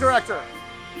assistant director.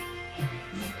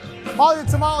 Molly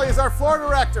Tamale is our floor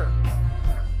director.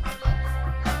 I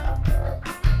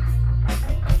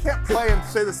can't play and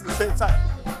say this at the same time.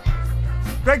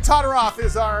 Greg Todoroff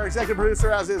is our executive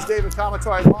producer, as is David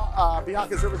Comatoy,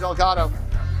 Bianca Zerba Delgado.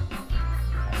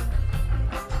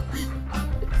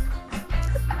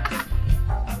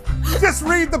 Just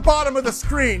read the bottom of the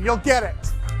screen. You'll get it.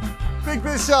 Big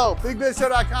Biz Show,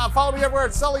 bigbizshow.com. Follow me everywhere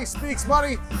at Sully Speaks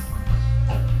Money.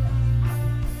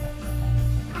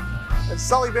 At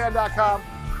sullyband.com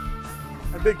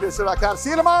and bigbizshow.com. See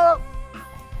you tomorrow.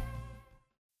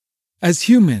 As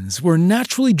humans, we're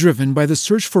naturally driven by the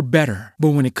search for better. But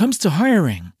when it comes to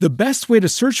hiring, the best way to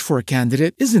search for a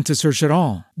candidate isn't to search at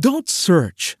all. Don't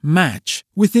search, match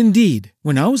with Indeed.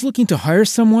 When I was looking to hire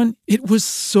someone, it was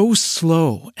so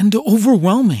slow and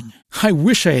overwhelming. I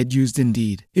wish I had used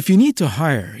Indeed. If you need to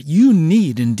hire, you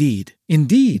need Indeed.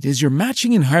 Indeed is your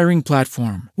matching and hiring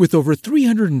platform with over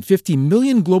 350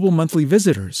 million global monthly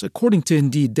visitors, according to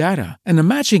Indeed data, and a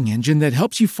matching engine that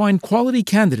helps you find quality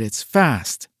candidates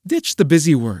fast. Ditch the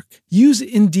busy work. Use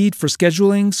Indeed for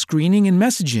scheduling, screening, and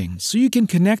messaging so you can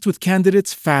connect with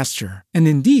candidates faster. And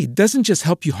Indeed doesn't just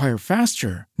help you hire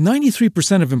faster.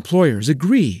 93% of employers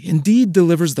agree Indeed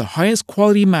delivers the highest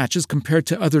quality matches compared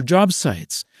to other job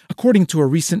sites, according to a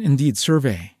recent Indeed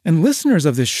survey. And listeners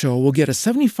of this show will get a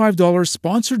 $75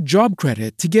 sponsored job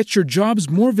credit to get your jobs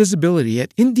more visibility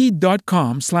at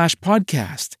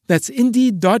Indeed.com/podcast. That's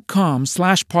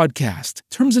Indeed.com/podcast.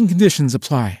 Terms and conditions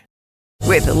apply.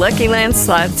 With the Lucky Land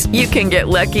Slots, you can get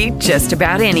lucky just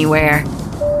about anywhere.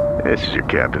 This is your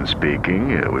captain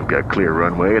speaking. We've got clear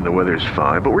runway and the weather's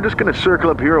fine, but we're just going to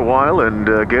circle up here a while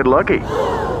and get lucky.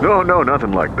 No,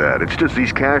 nothing like that. It's just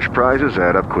these cash prizes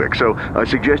add up quick. So I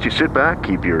suggest you sit back,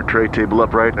 keep your tray table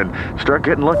upright, and start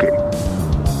getting lucky.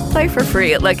 Play for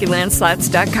free at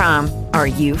LuckyLandSlots.com. Are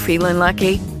you feeling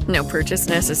lucky? No purchase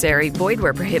necessary. Void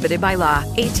where prohibited by law.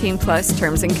 18+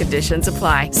 terms and conditions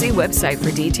apply. See website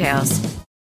for details.